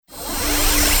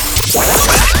Stand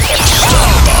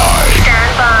by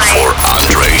for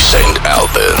Andre St.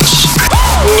 Albans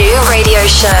new radio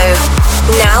show.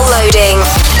 Now loading.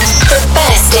 The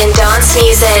best in dance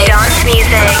music.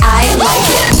 I like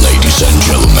it. Ladies and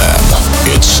gentlemen,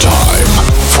 it's time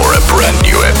for a brand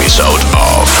new episode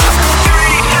of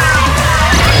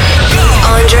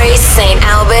Andre St.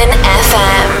 Alban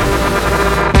FM.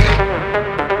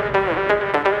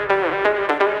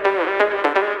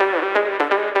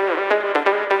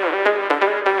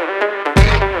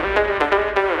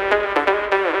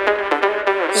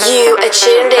 You are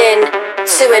tuned in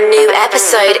to a new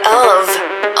episode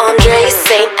of Andre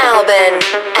St. Alban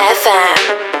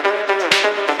FM.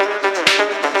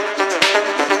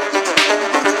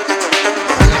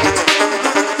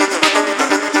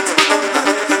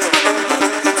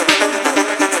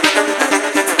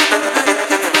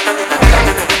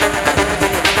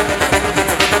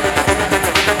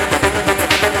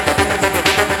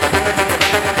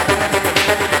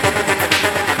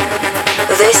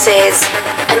 This is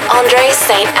an Andre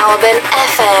St. Alban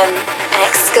FM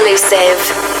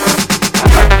exclusive.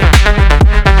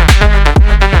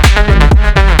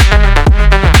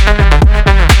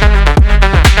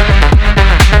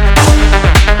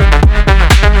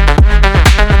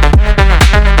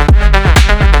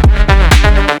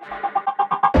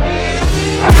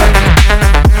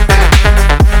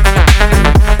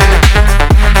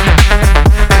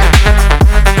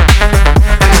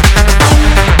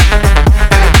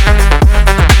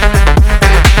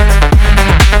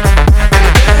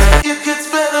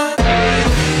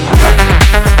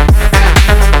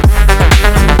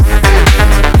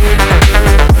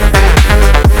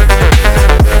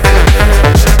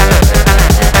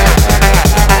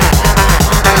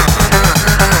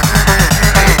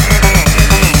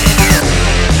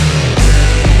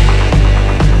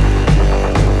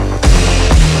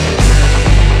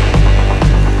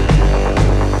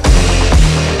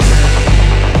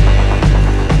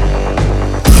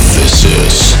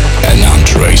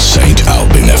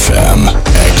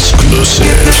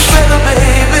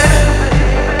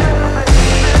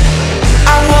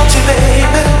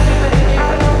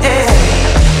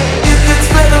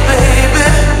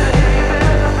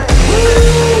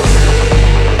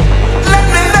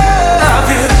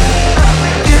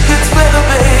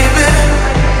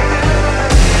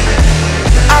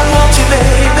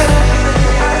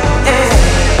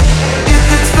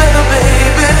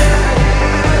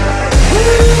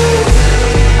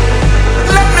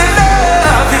 Let me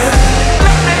love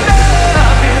you.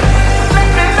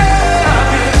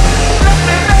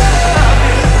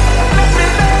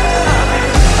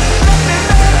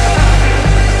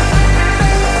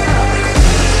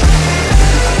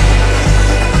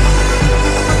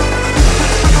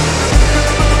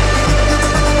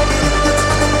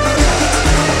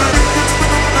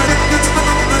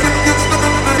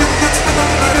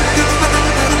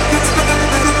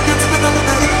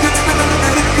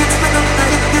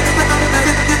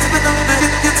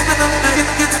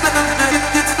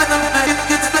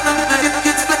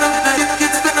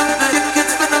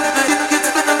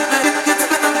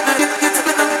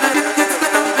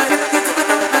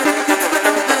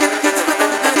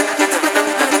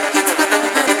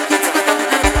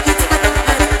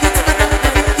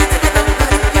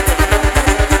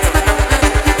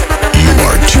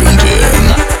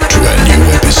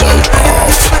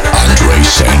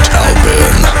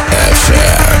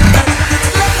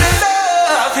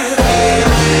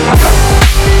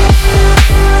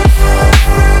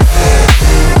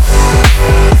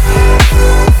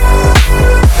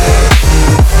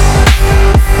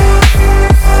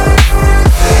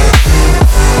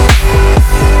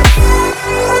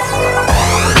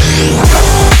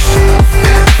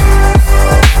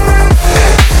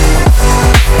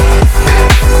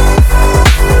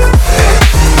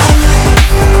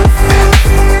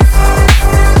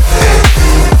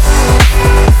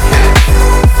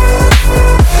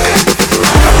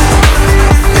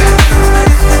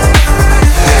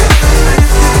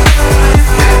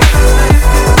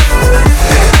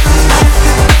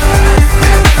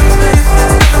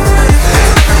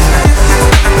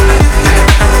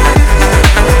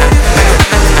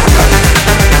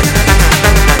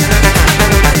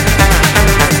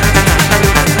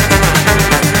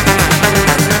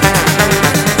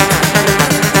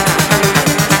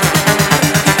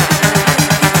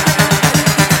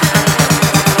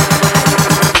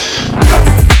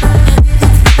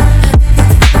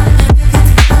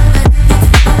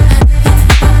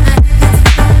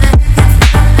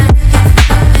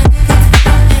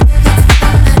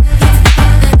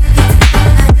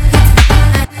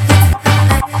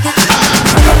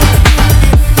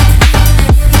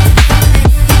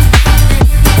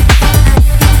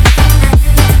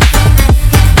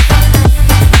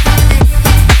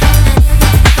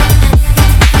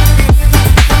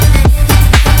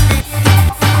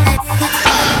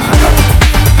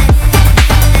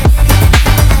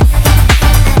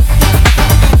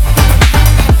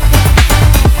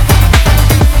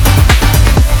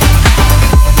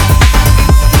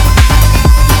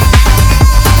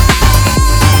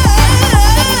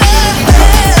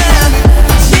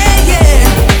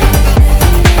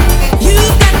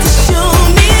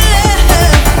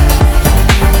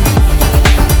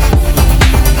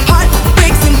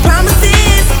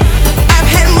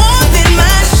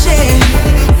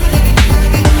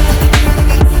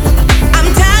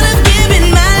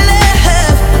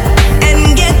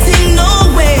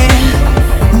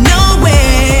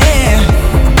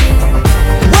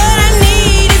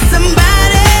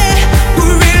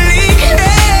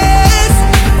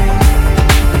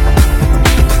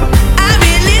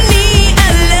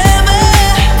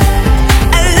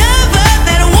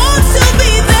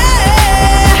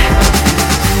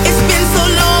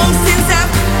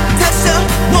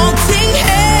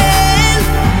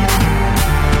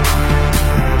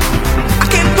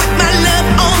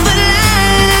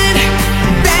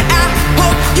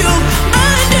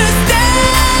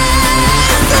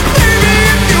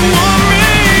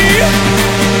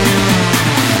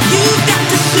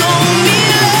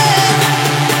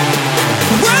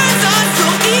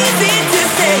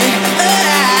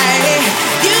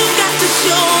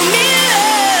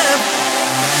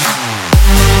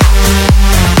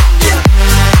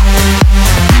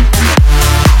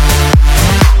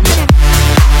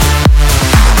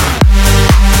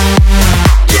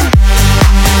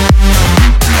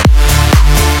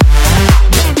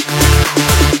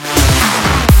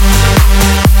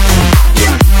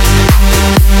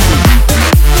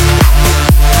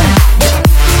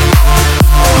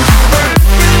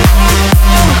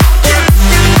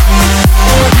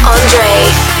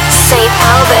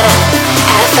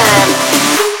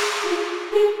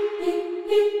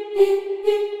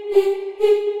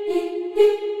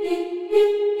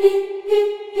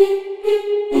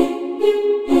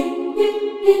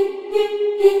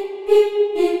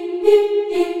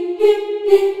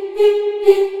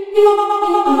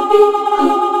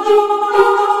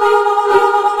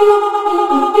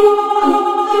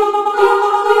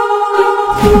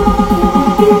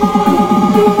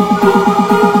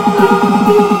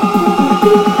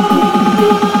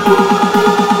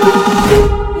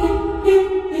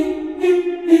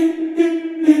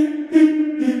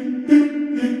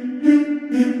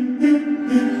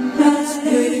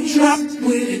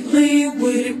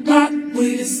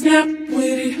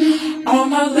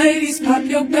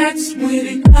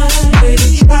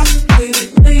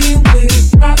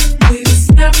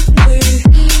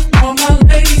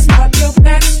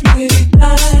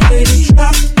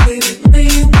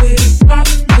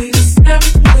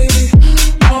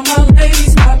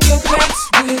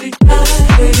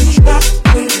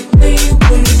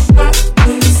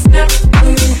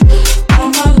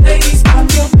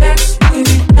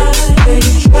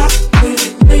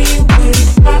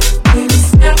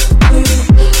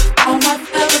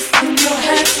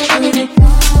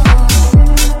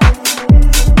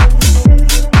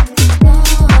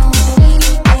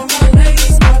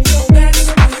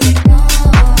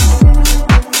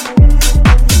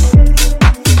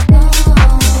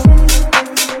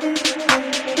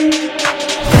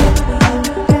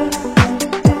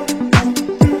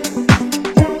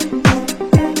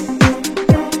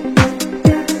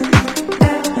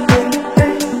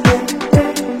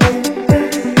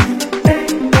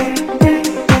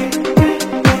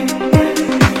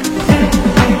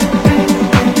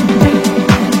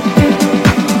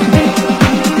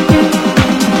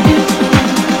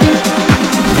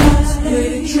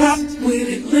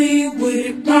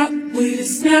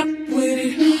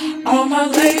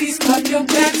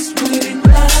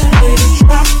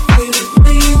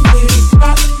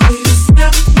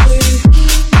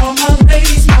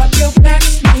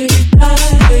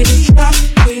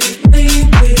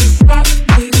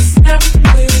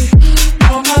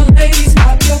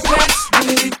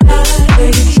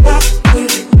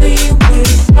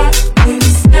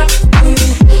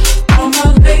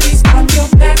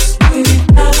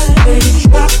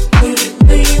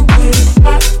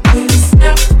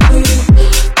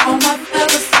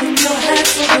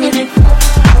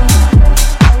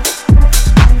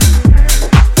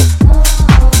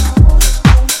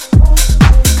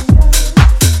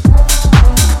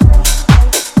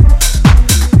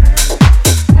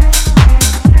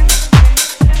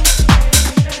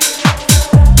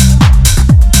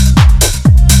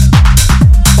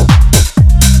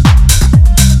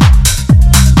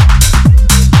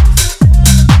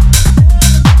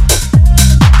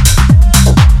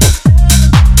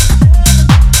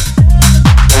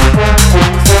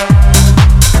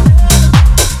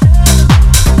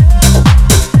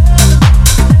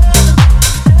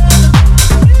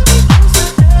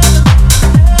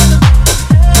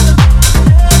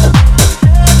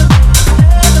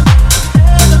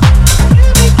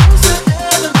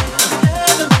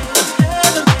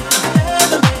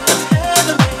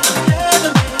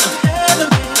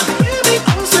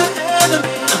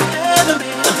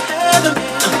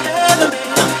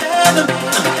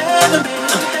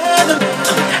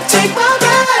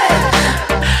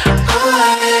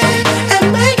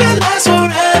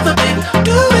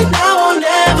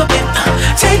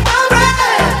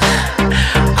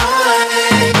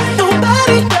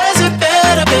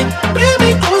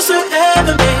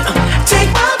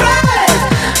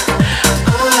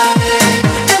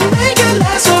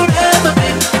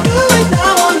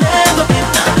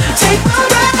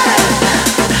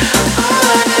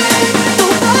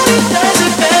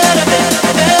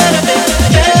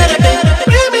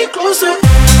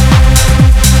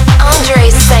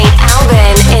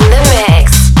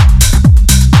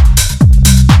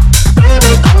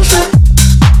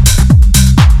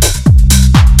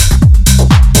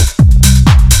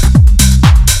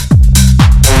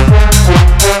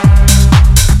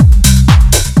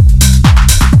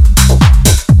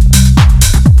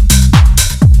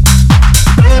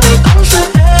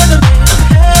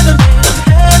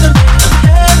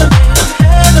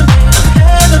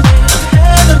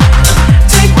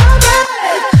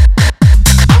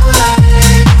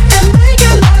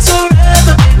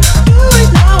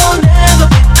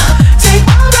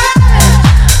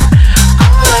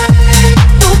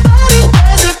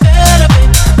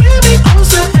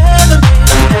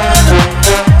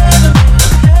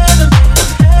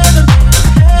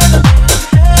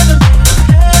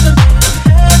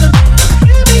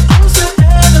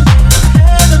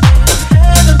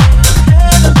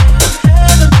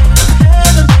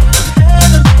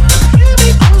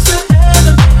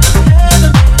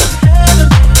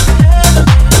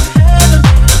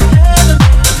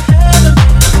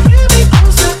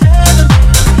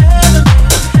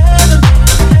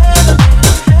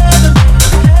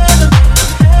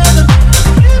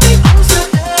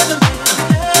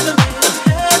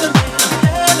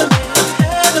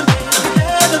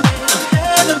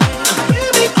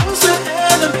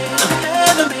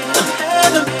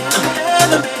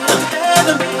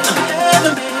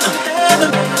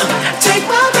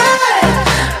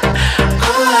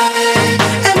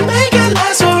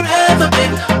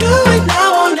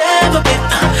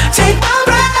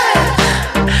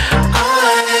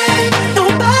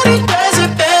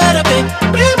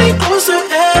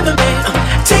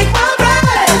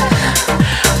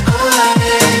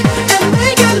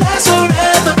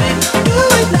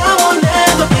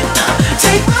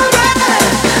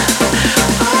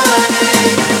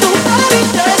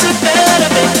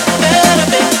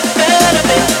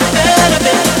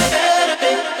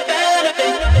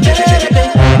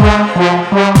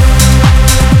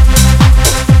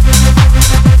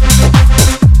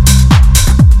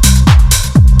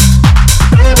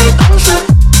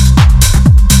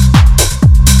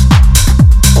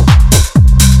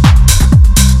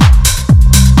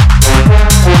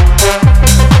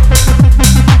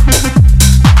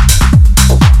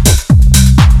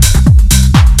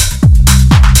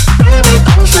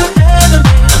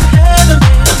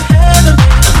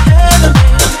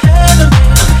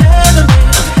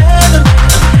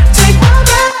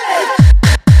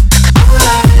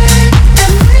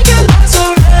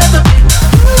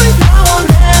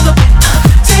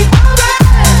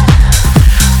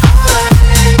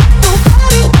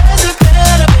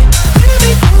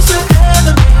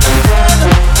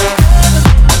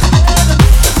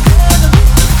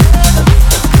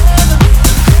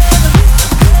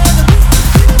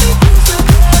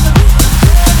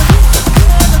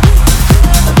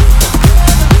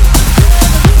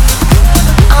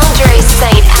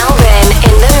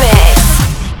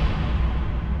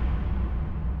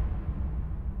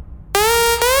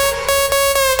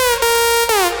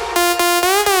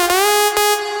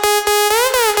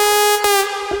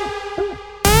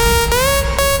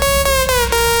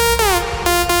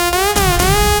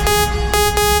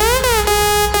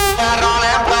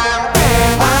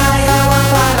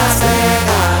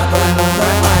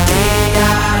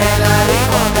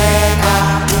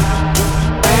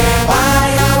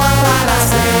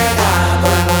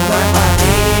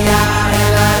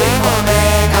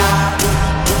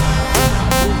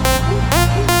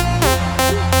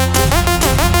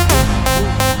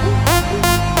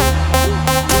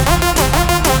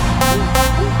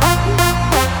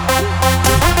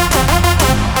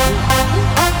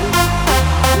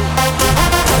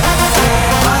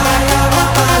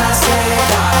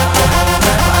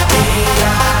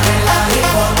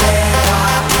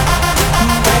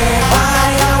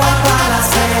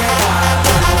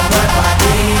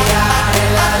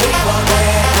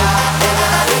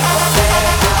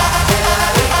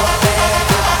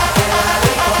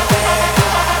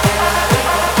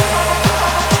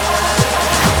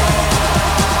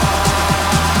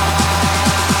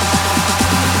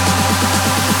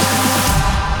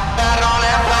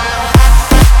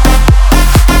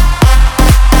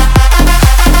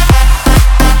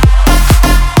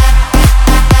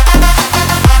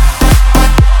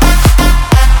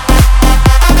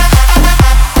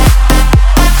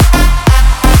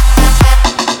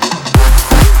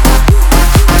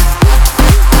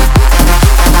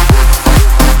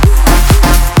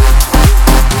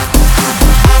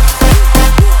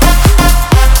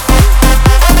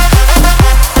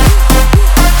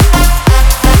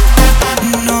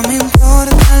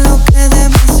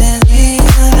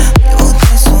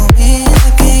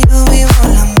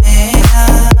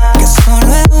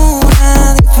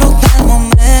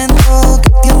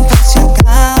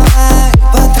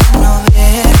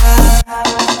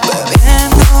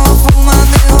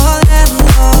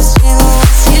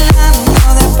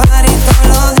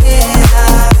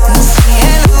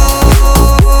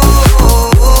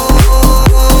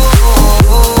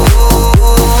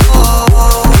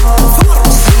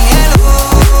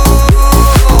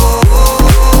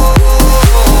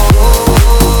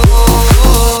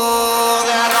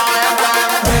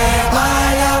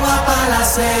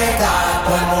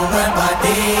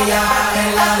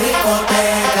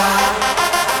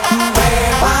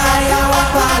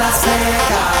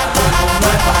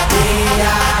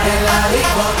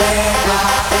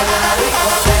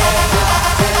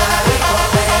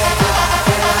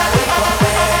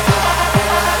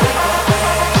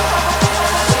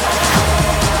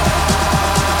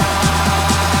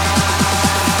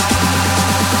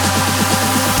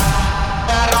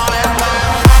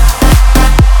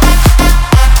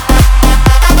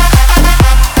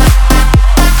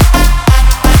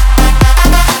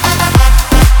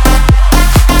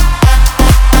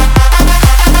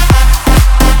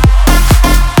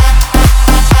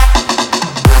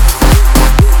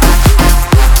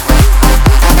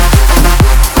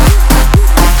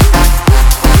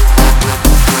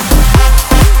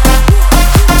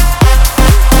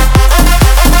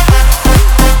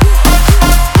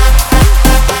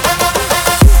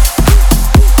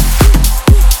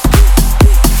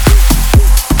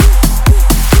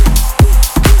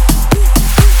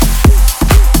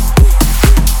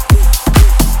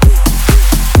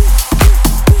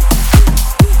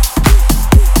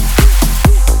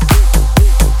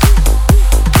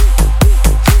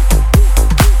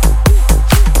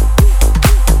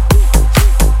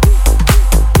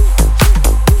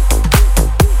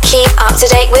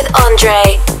 with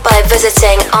Andre by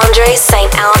visiting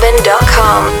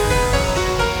andresaintalban.com.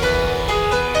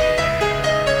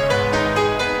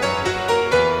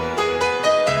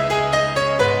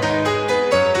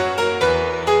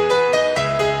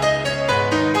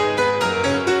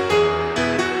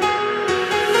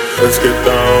 Let's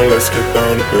get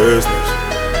down to business.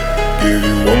 Give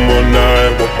you one more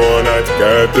night to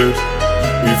get this.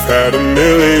 We've had a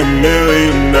million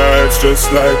nights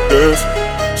just like this.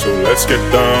 So let's get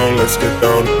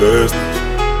down to business.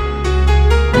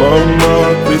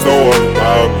 Mama, please don't worry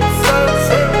about me.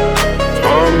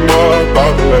 I'm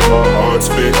about to let my heart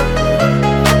speak.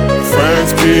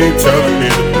 Friends keep telling me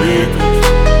to breathe.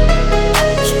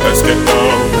 So let's get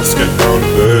down to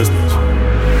business.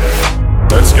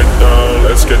 Let's get down to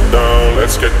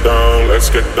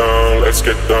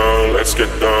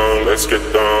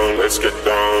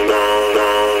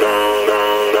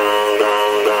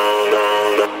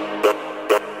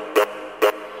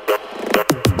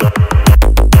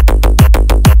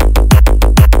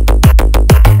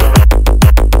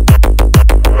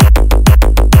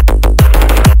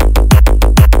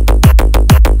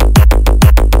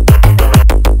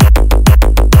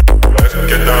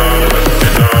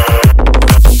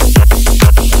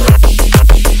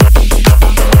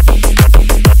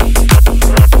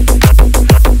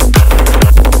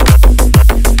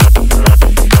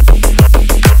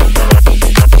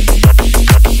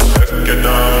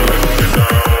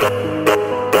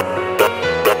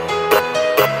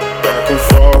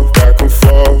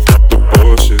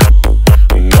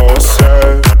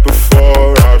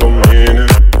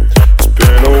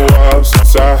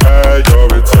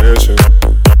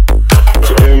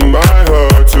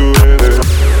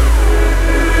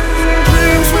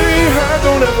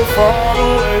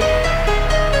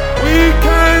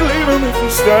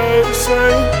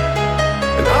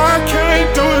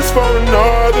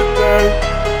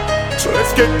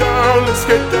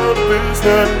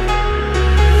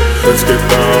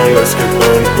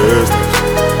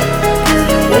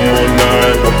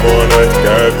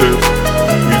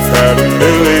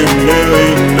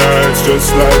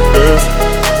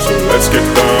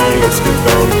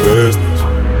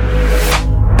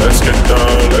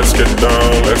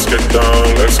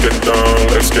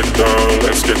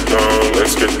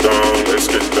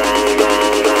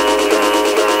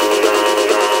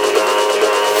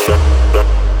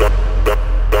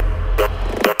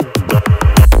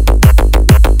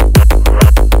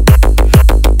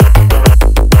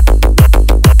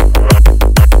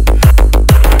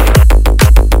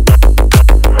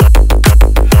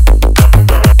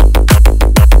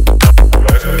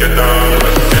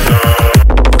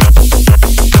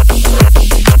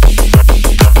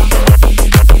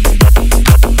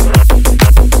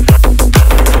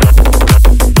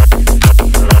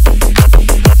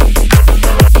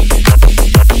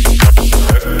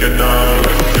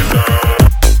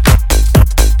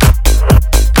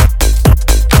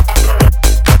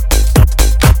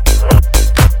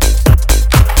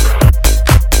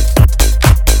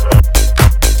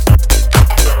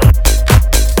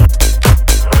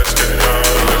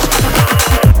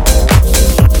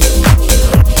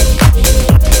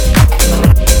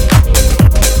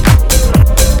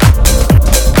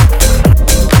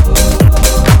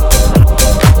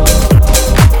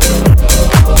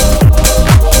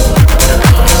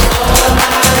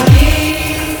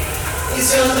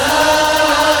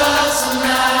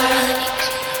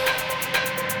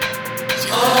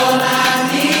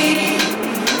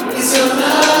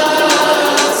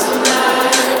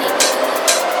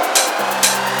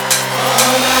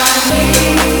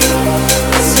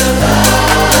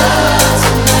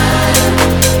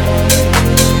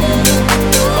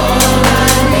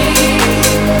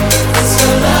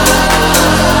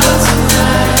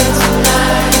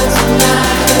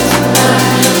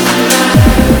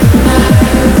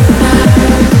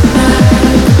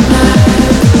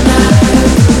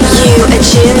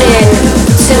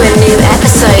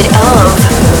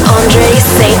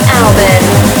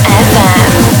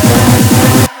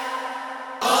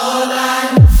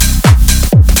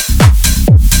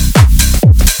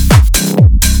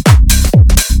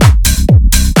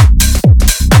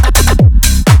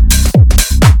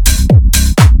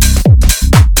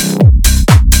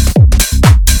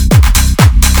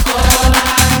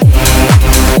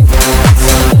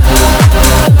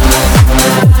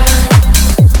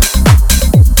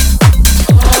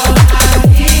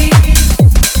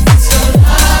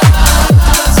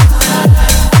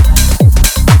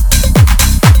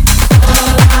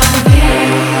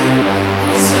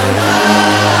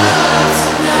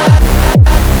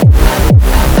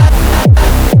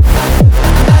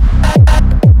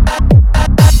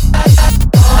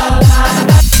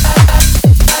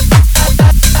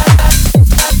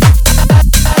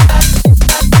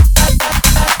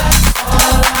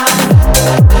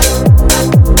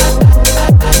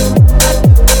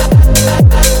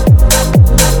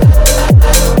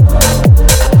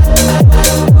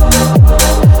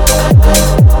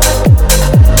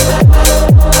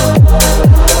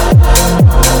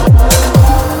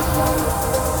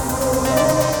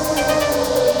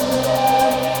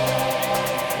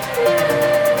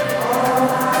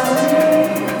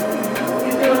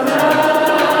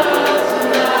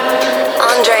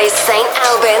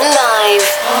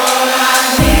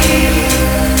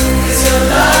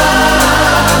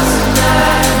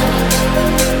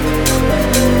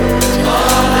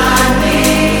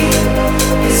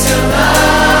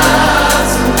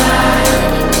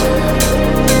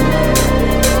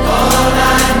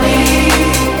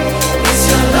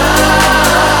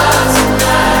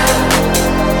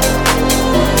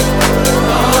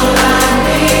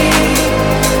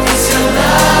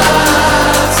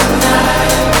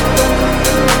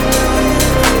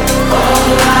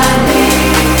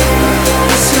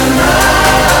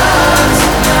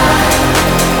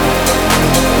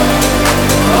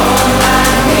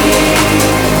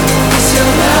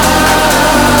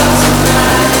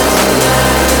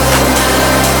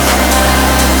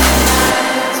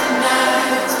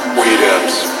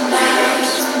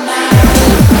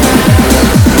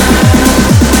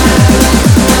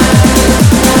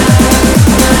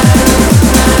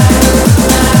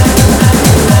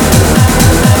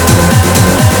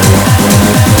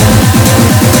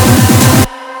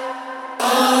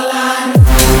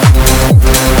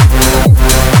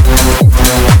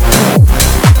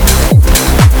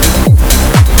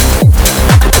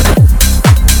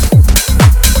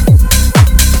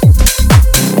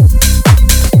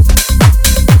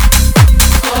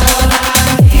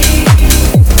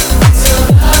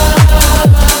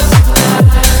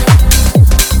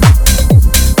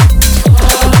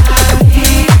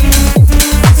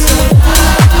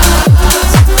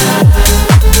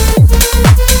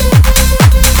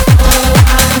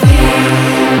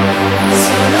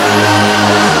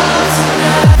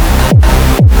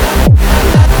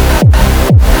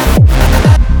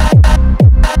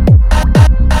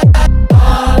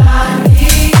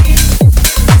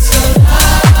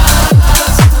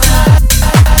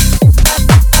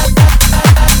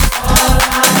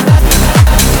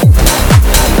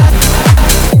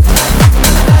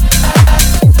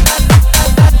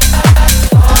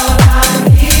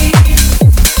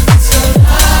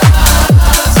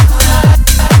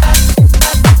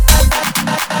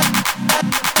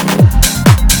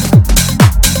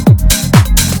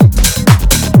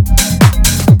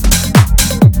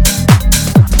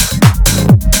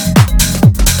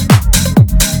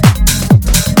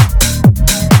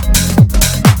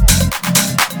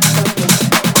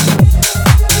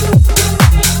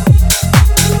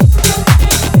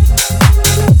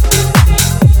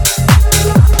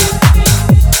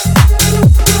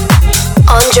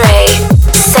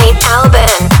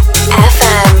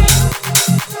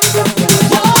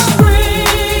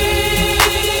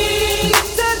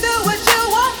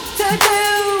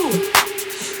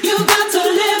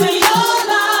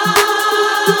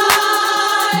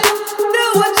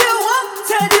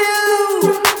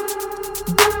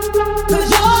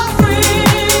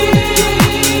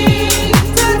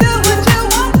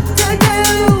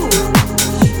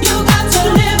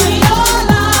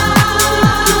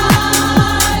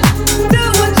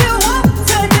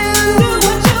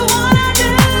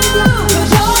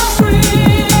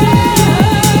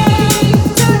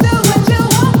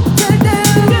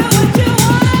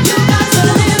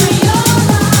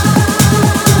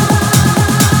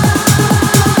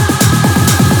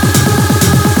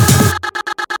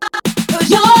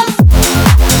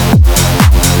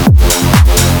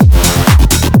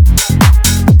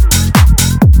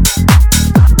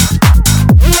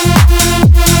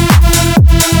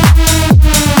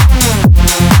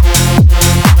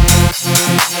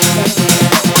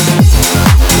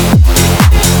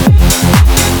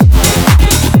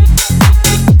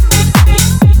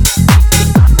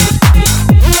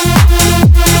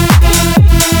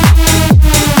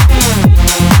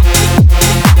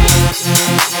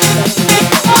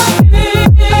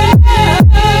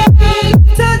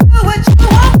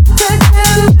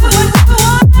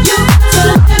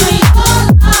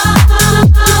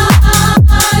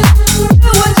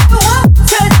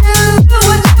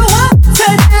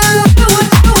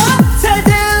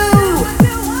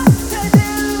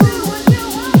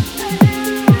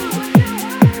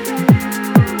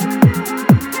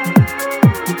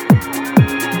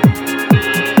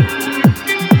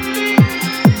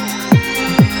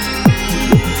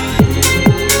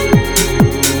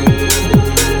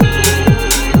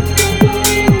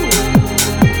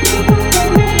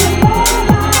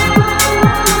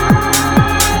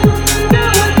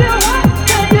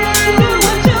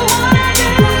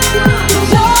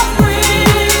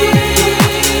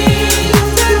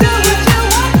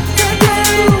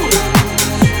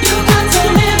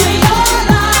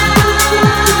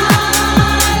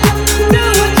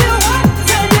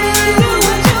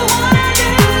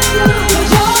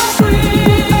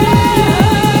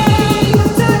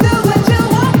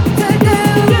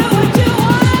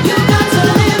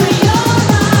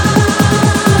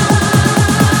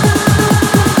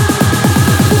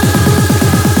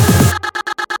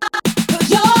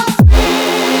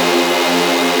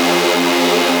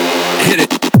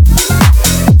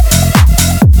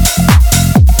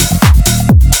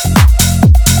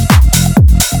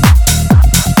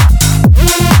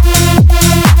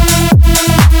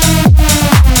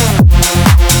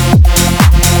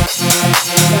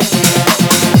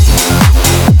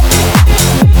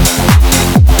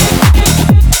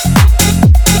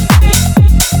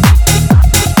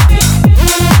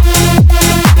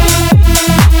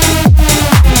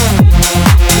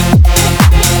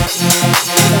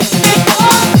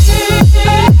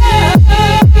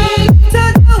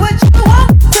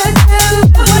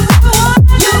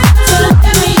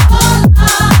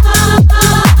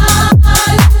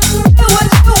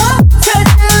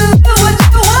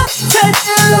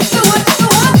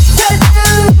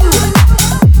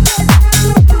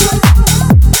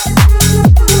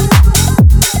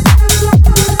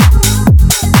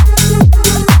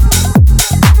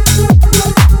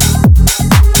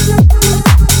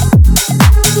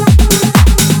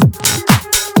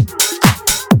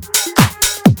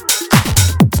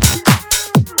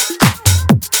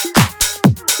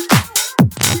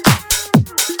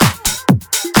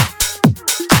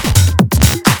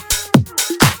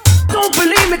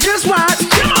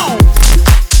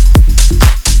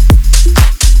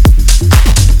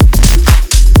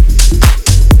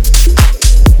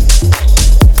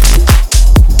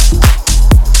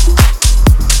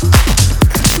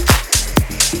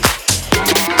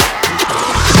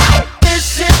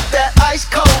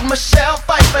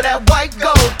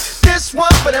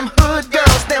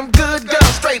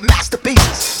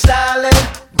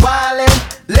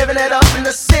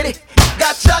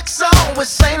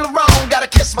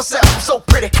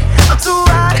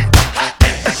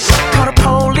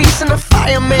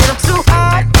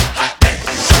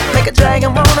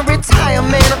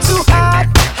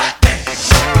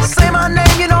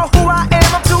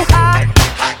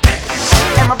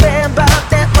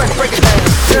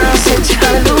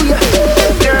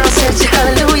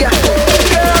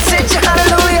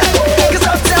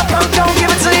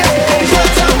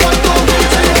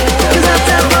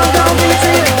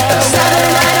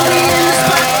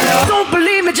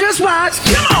watch.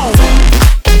 Come on.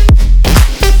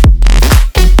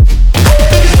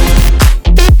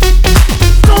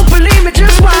 Don't believe me,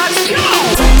 just watch. Come on.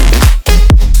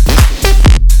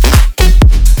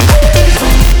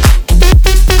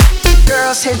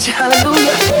 Girls hit you,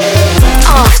 hallelujah.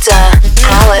 After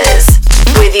Hours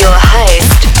with your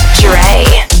host,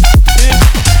 Dre.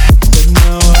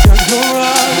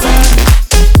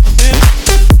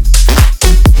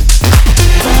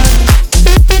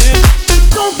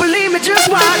 Don't believe me, just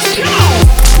watch. Come on.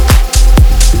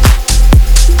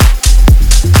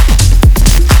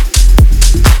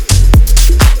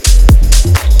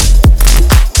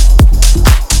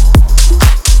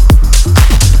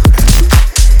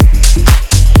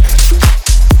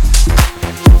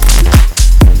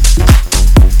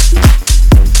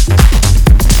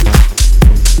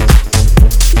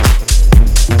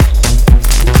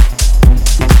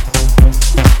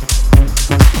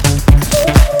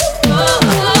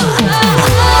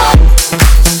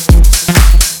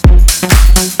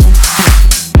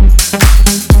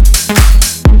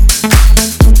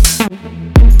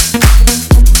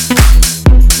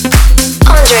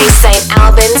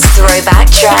 Throwback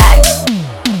track.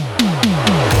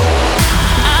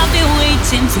 I've been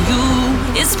waiting for you,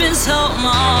 it's been so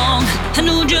long. I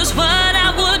knew just what I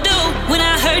would do when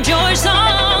I heard your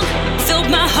song.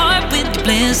 Filled my heart with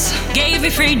bliss, gave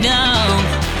me freedom.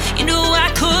 You knew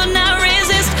I could not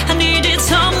resist, I needed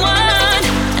someone.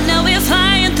 And now we're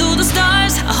flying through the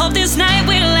stars, I hope this night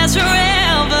will last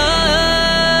forever.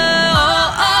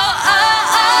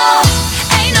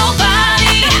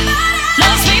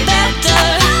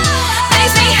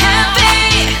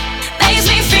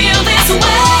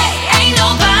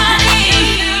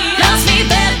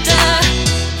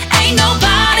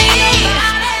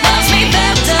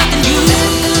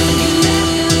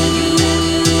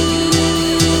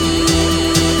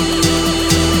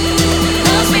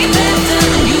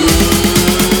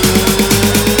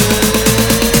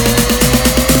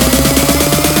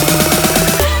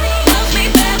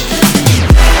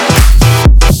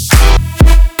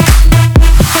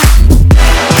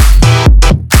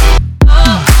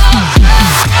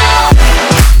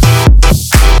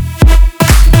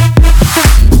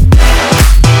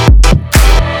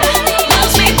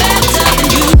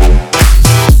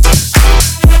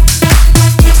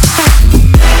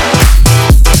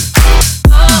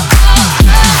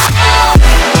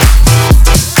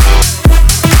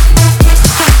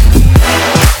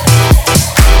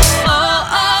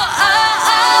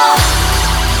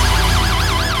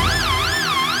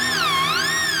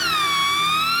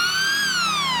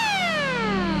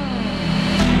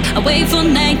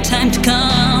 Time to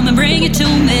come and bring it to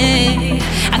me.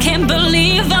 I can't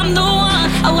believe I'm the one.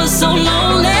 I was so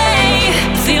lonely.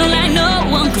 I feel like no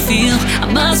one could feel. I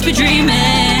must be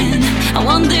dreaming. I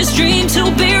want this dream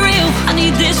to be real. I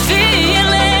need this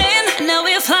feeling. And now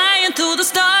we're flying through the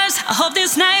stars. I hope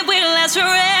this night will last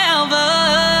forever.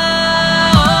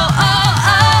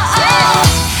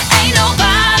 Ain't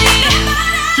nobody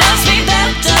loves me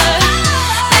better.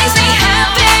 Makes me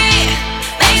happy.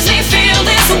 Makes me feel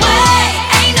this way.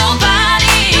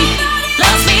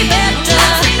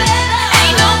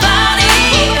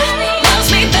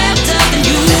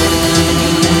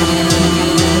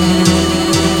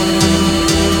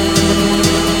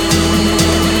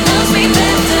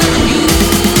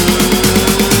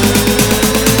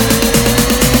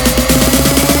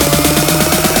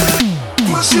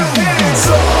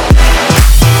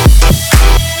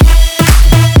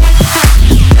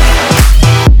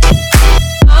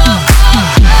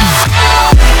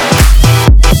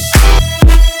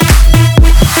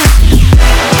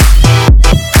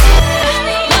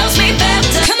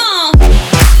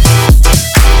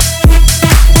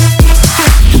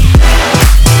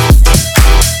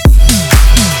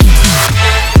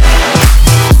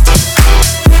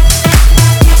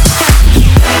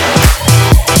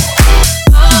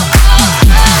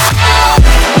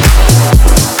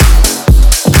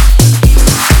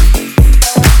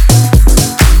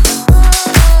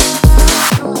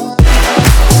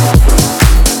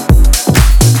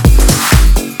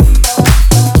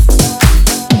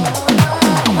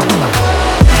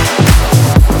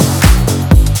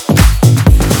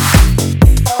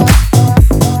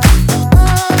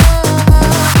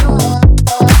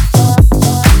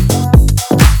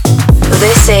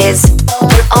 This is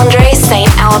an Andre St.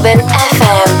 Alban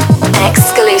FM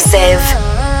exclusive.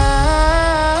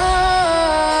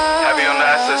 Happy on the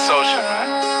Asset Social, man.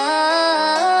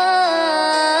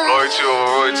 Loyalty over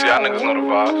royalty, y'all niggas know the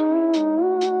vibes.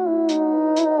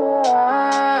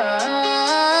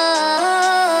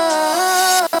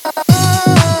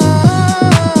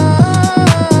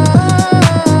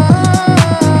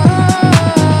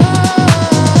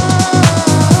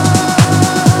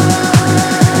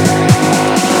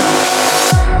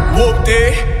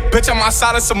 bitch, I'm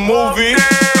outside of some movie.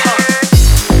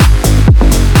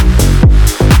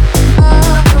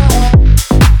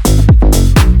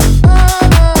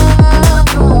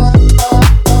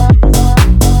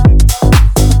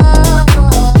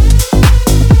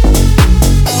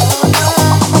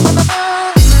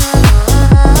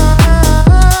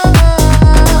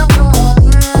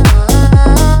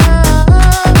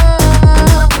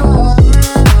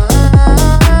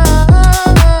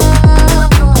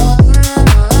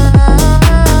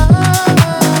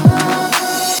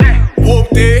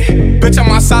 Bitch,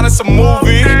 I'm outside of some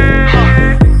movie.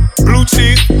 Blue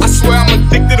cheese, I swear I'm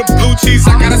addicted to blue cheese.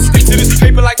 I gotta stick to this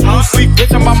paper like blue sleep.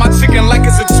 Bitch, I'm by my chicken like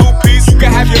it's a two-piece. You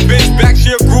can have your bitch back,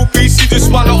 she a groupie. She just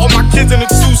swallow all my kids in a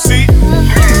two-seat.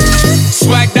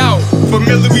 Swagged out,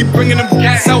 familiar, we bringing them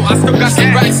gas out. I still got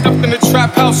some racks stuffed in the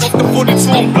trap house. Off the 42,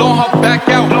 I'm blowing her back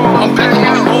out. I'm back on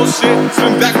the bullshit,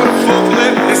 swim back with a full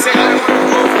clip. They say I'm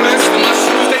ruthless, and my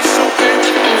shoes they shooting.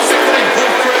 I'm sick of they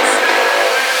blueprints.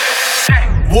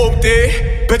 Whooped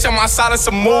it, bitch, I'm outside of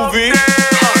some movie.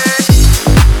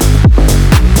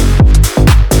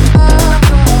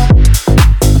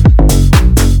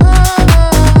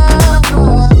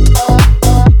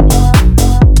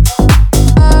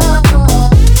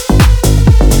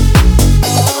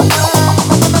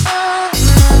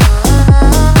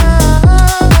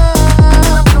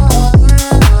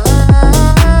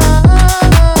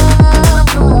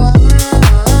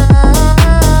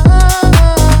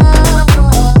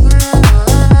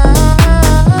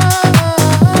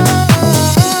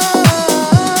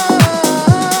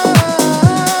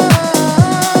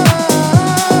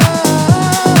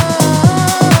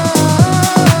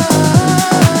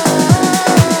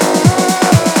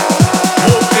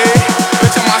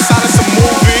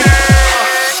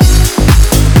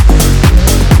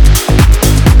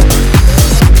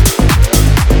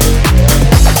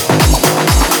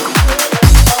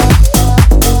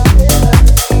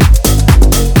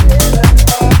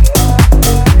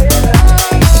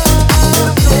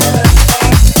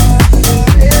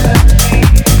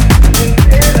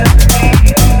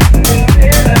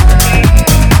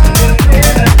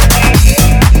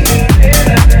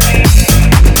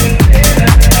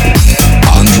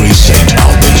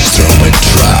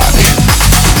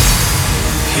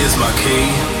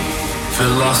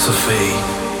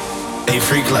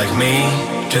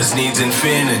 Just needs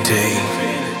infinity.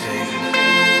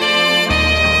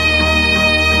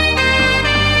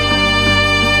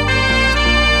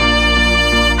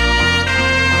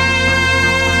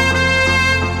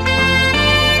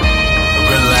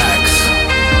 Relax.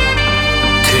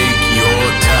 Take your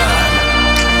time.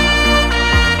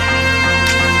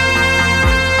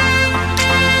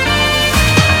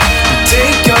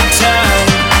 Take your time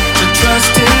to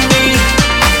trust in me,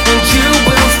 and you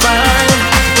will find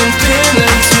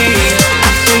infinity,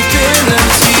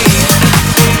 infinity.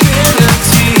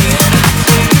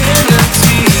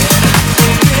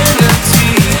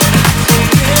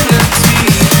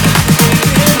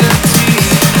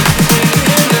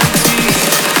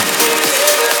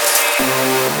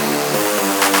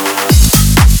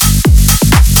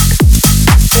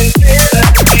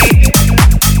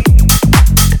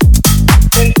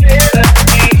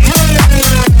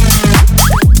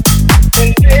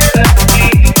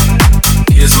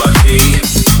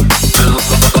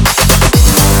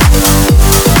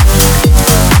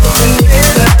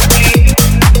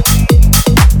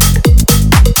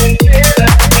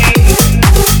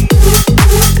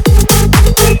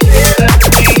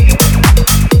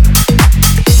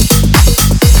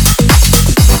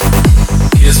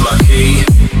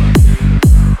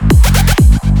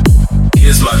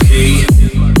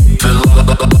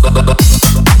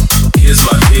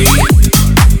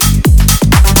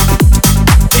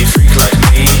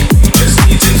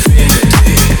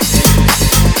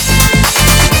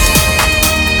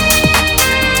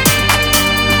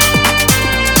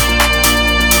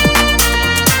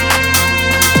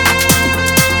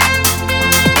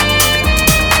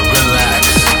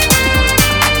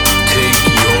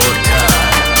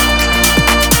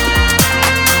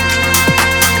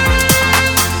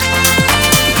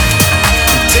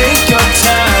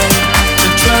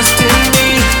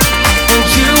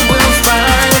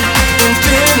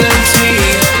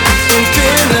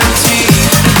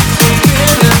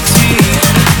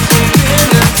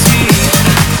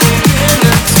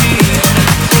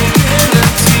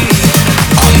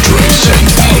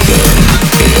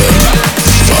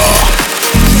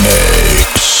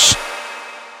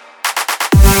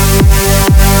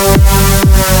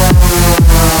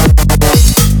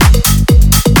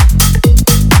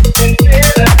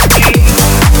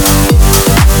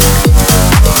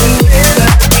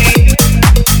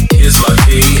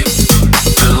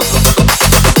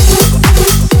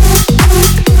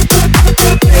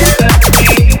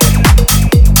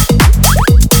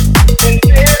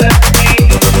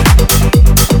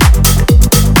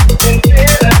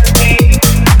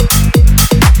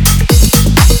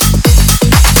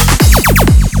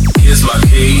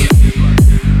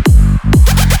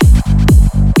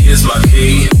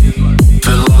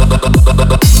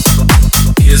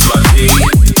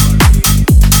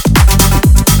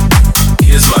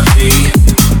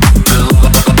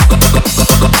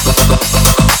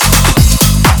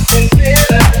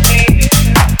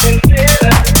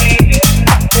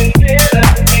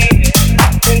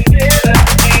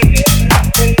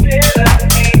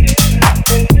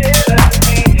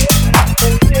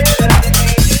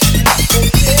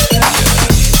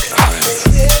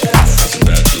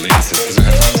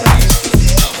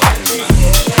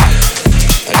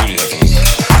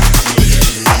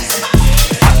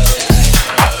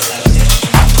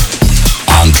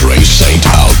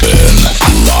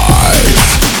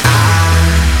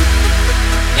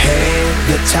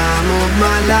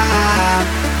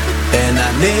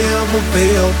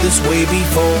 felt this way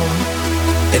before,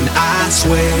 and I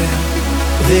swear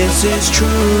this is true,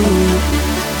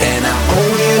 and I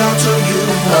owe it all to you.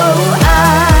 Oh, I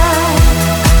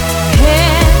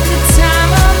had the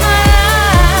time of my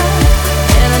life,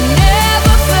 and I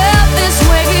never felt this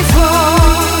way before,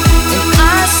 and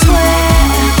I swear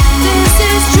this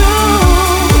is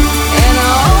true, and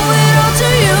I owe it all to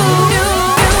you.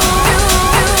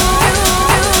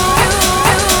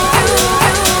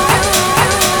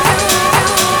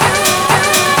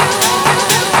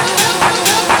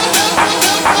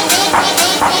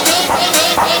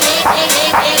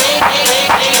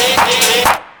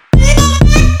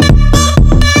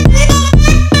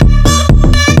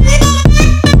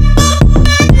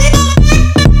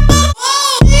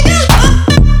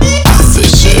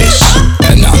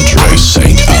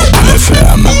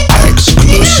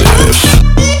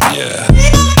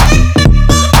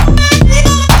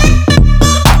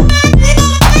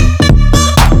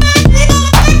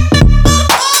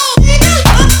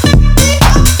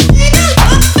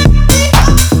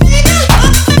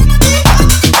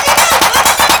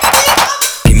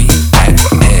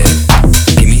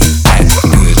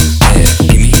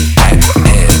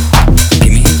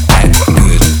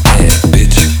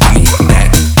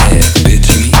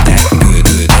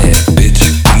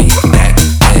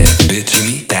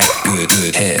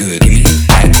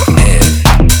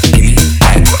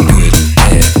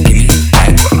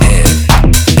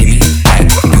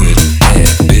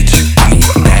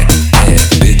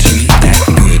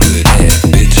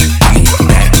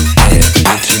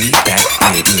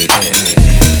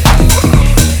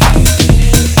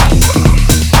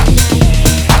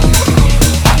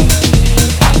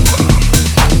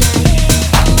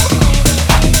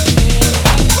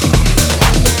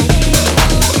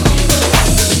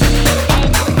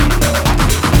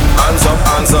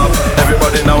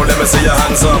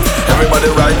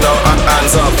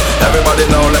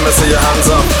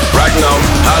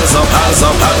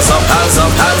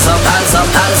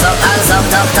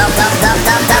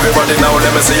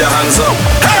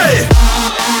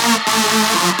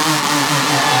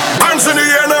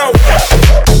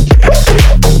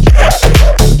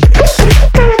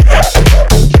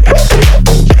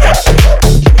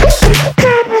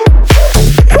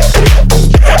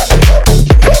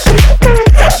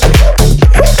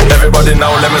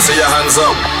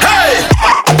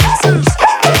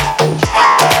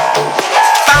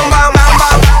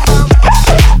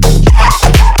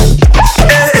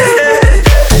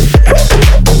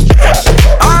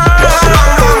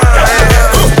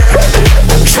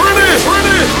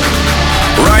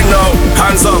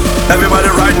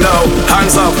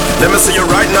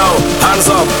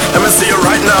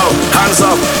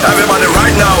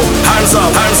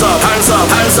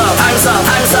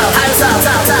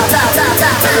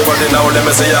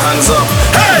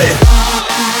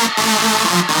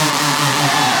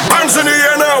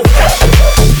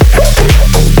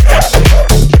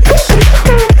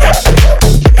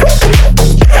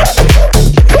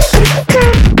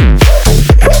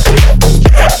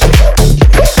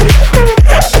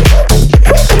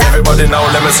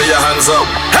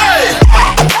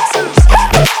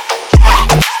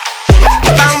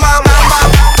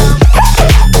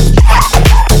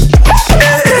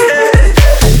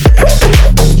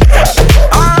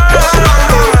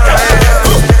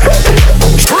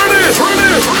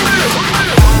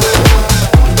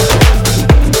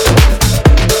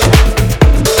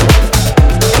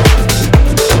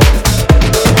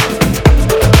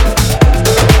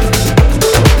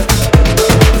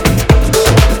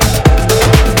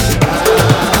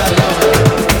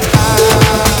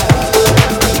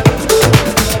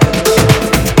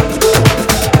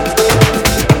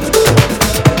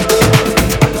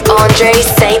 Andre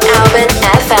St. Alban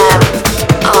FM.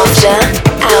 After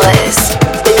Hours.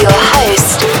 With your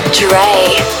host,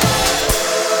 Dre.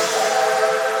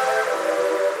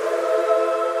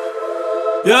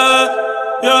 Yeah,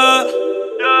 yeah,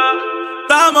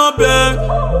 estamos bien.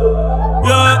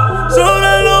 Yeah,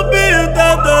 sobre los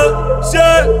billetes,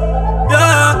 shit.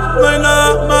 Yeah, no hay nada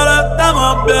malo,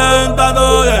 estamos bien, está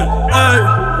todo bien. Ey,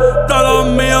 todos los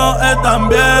míos están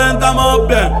bien, estamos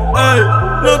bien. Ey,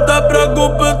 no te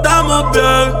preocupes, estamos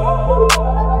bien.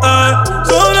 Ey,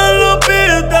 sobre los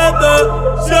billetes,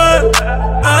 shit.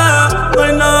 No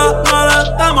hay nada malo,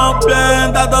 estamos bien,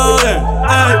 está todo bien.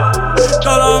 Ey,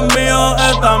 todos los míos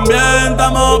están bien,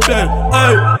 estamos bien.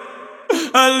 Ey,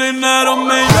 el dinero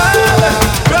me llueve,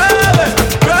 llueve,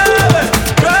 llueve,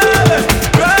 llueve,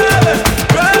 llueve,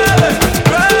 llueve,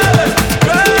 llueve, llueve, llueve,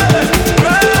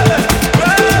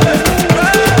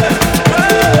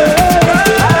 llueve, llueve,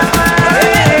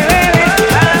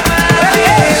 llueve.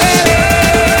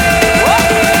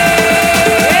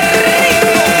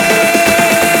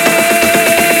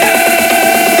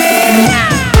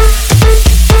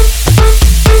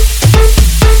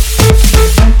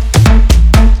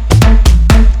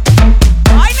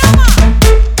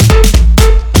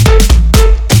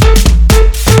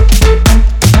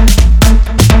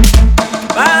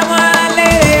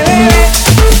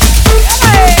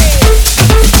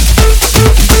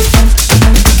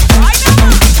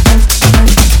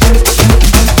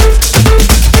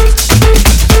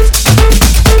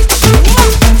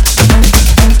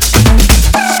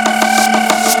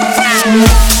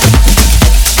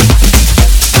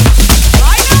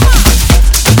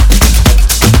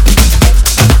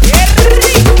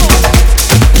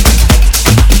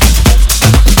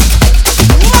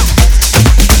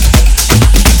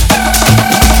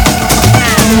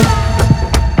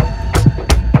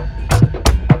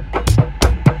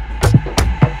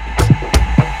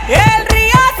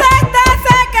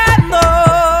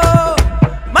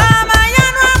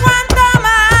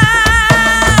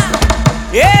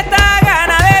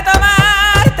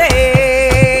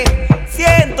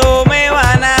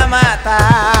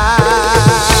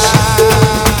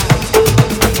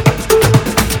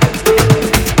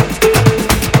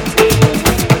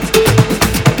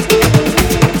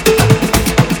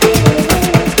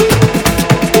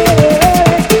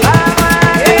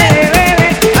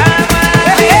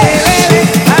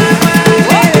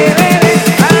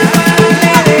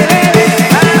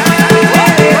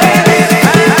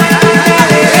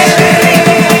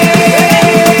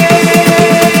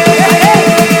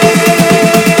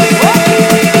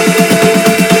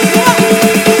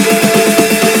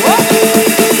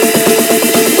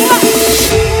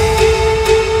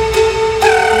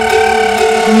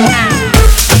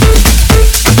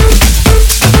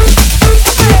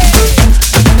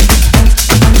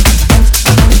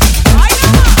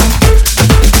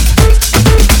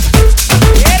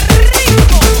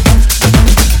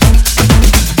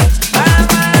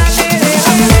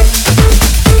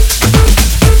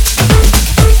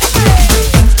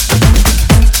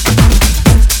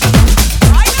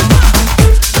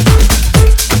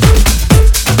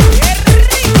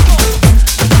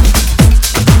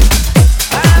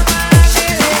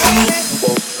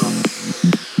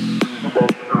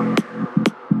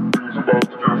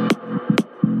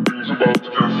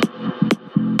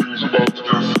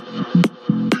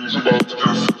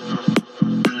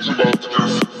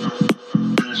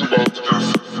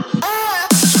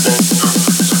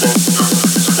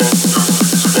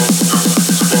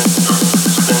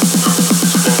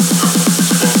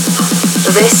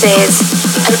 This is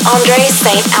an Andre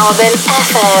St. Alban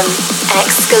FM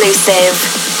exclusive.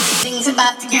 Things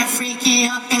about to get freaky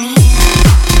up in here.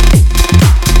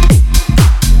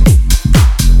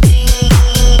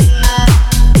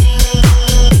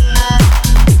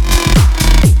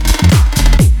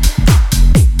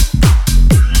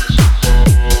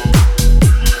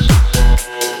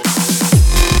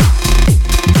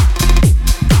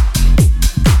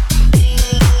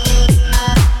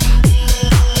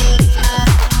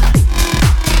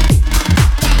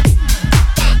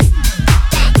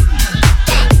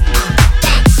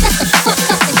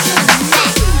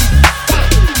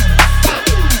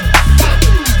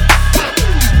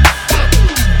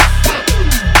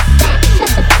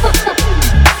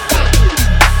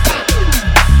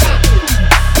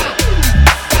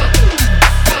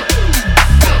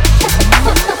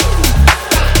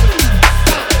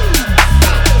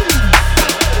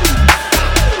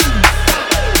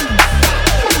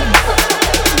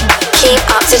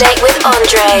 To date with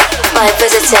Andre by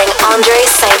visiting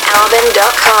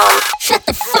AndreSaintAlban.com. Shut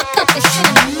the fuck up and shut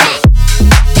up.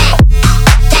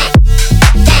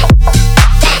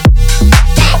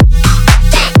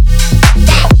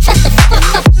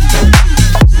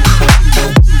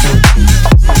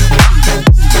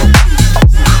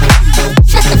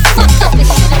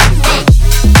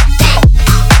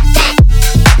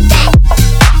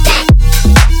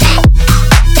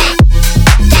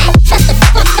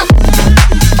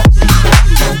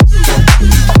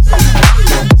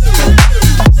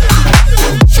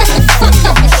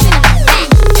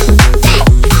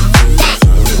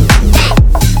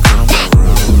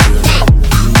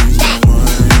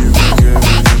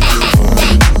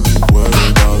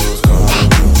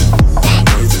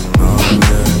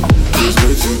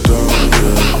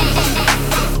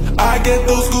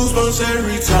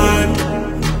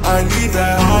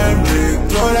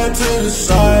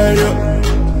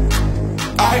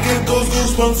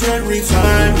 Every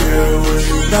time, yeah, when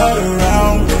you're not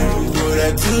around, baby, throw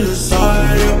that to the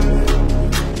side, yeah.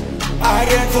 I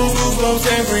get those goosebumps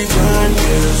every time,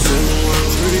 yeah.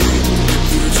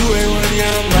 713, 281,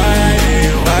 yeah, I'm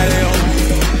riding, riding on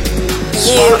me.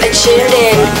 You are tuned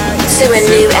in to a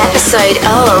new episode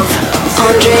of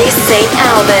Andre St.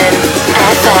 Alban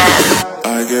FM.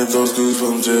 I get those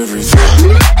goosebumps every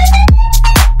time.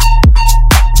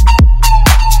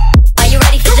 Are you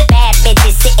ready for the bad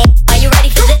bitches? Are you ready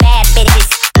for the bad bitches?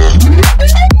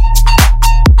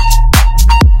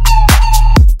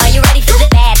 Are you ready for the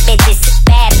bad bitches?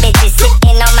 Bad bitches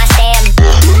sitting on my stem.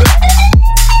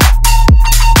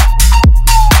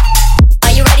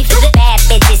 Are you ready for the bad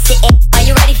bitches? Are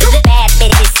you ready for the bad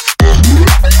bitches?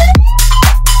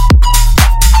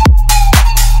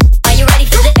 Are you ready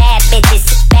for the bad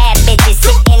bitches? Bad bitches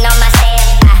sitting on my stem.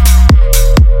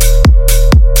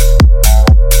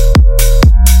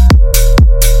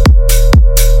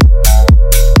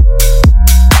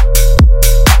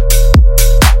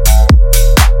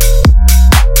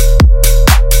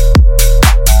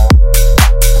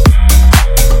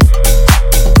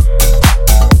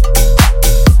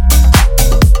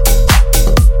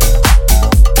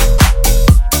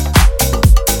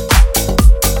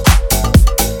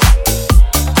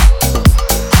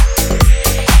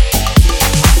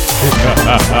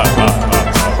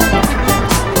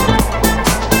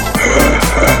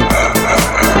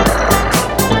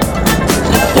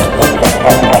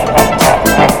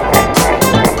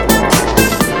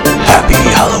 Happy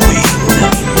Halloween.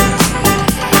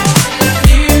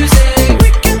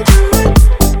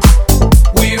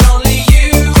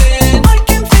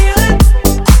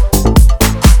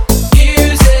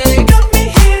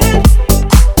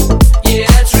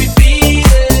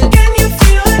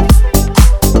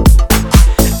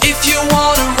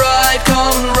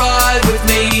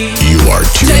 You are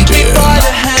tuned in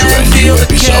to a new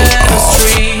episode of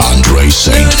Andre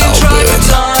St. Alban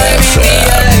FM.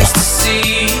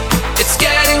 It's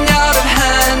getting out of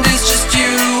hand, it's just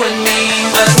you and me.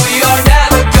 And we are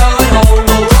never going home,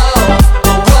 oh, oh,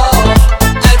 oh, oh.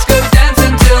 Let's go dance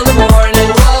until the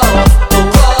morning, oh,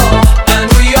 oh, oh. And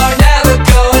we are never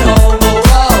going home, oh,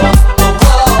 oh, oh,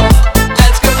 oh.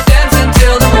 Let's go dance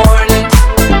until the morning.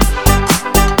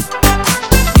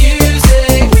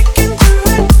 Music, we can do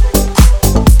it.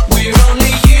 We're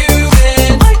only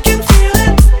human, I can feel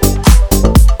it.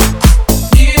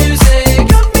 Music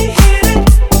got me hitting.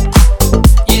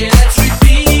 Yeah, let's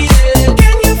repeat it.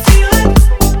 Can you feel it?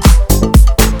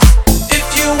 If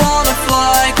you wanna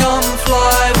fly, come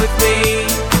fly with me.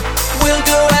 We'll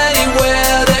go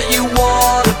anywhere that you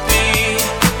wanna be.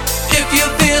 If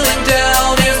you're feeling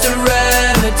down, here's the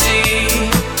remedy.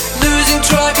 Losing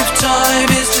track of time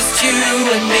is just you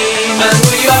and me. And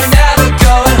we are never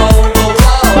going home, oh,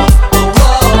 oh, oh,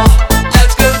 oh.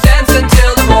 Let's go dance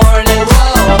until the morning,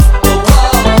 oh, oh,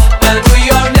 oh. And we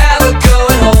are never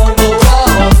going home, oh,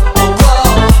 oh, oh,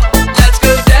 oh. Let's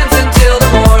go dance until the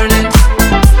morning.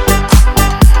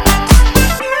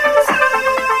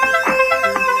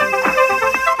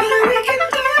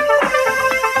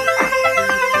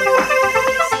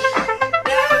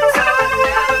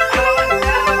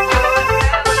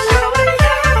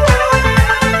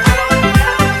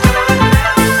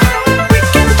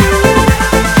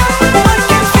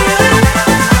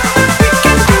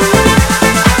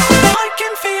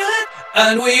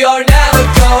 And we are never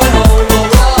going home, oh,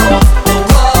 oh, oh,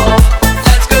 oh.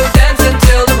 Let's go dance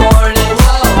until the morning,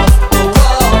 oh, oh,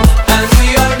 oh. And we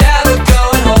are never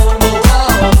going home, oh,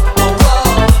 oh, oh,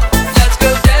 oh. Let's go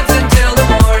dance until the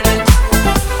morning.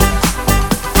 Oh,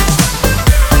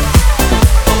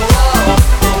 oh,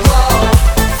 oh, oh.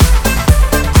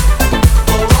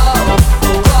 Oh, oh,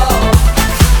 oh, oh. Oh, oh, oh, oh.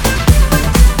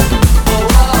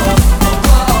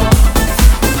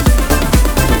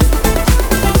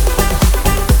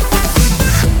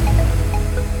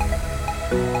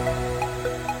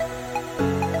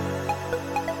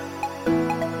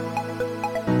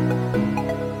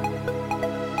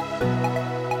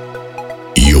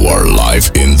 You are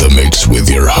live in the mix with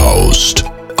your host,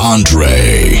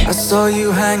 Andre. I saw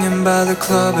you hanging by the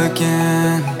club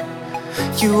again.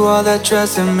 You wore that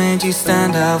dress that made you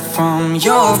stand out from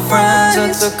your friends.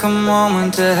 I took a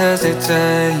moment to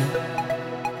hesitate.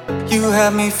 You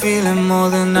had me feeling more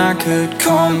than I could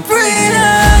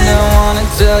comprehend. I wanna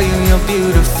tell you you're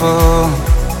beautiful.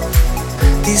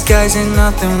 These guys ain't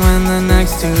nothing when they're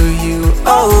next to you.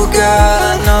 Oh God,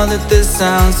 I know that this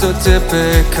sounds so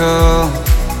typical,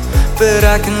 but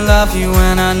I can love you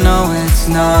when I know it's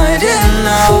not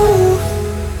enough.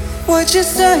 What you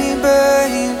say,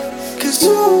 babe? 'Cause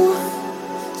you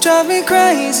drive me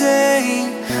crazy.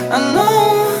 I know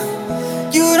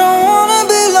you don't wanna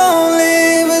be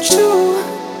lonely, but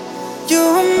you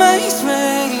amaze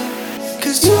me.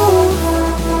 'Cause you,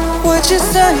 what you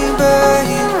say,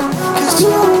 babe? 'Cause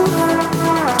you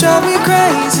drive me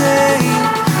crazy.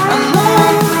 I know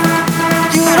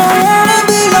you don't wanna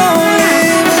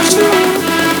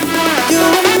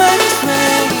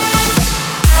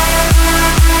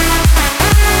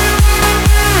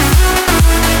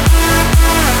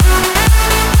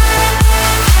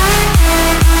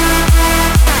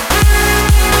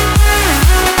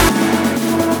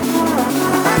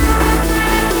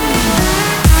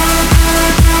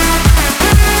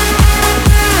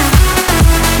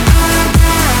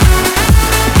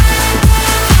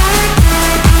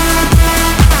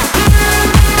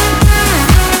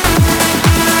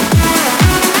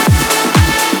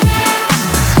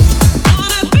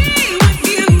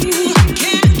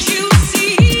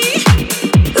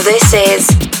is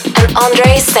an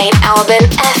Andre St. Albin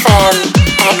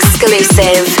FM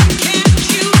exclusive.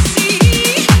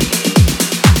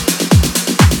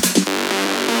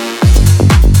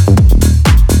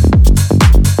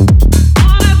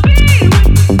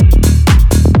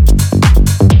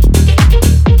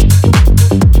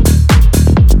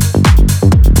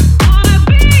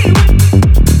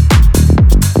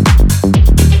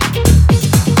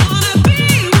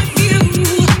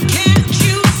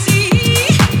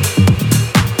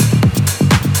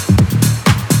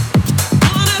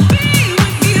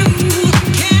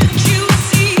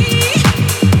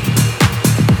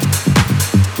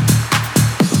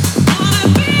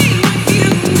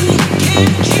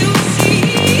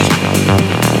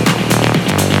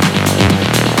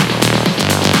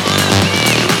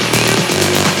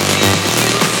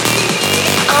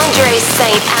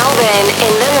 St. Albin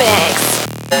in the mix.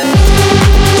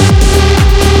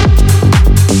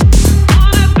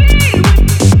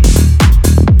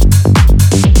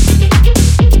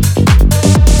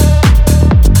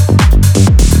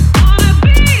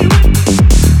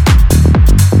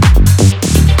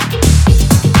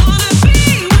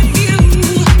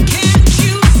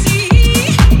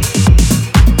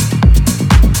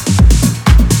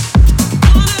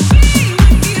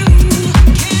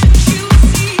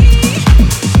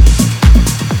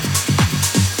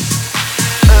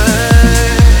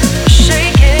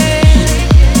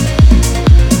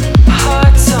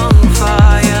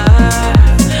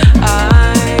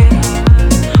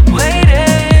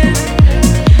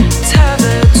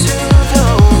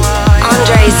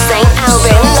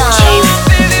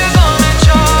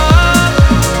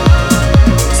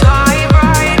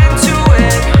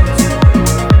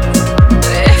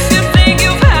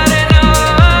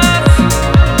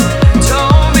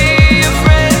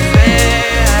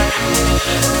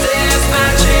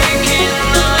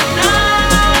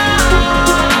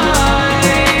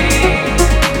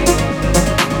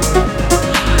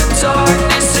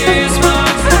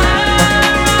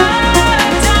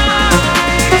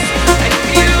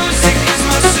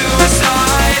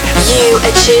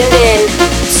 Tuned in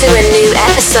to a new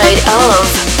episode of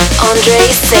Andre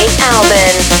St.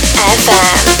 Albin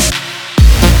FM.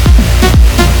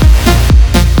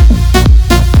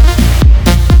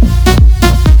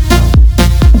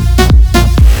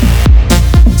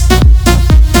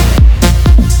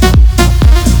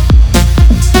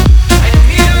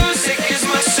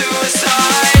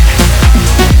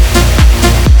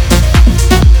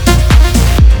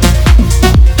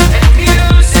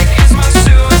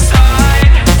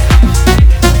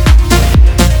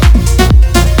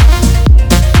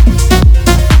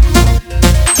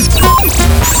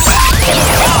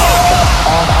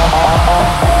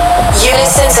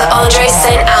 Andre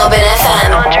St. Albin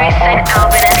FM. Andre St.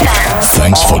 Albin FM.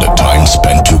 Thanks for the time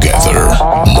spent together.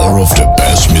 More of the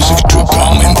best music to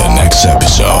come in the next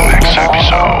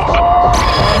episode.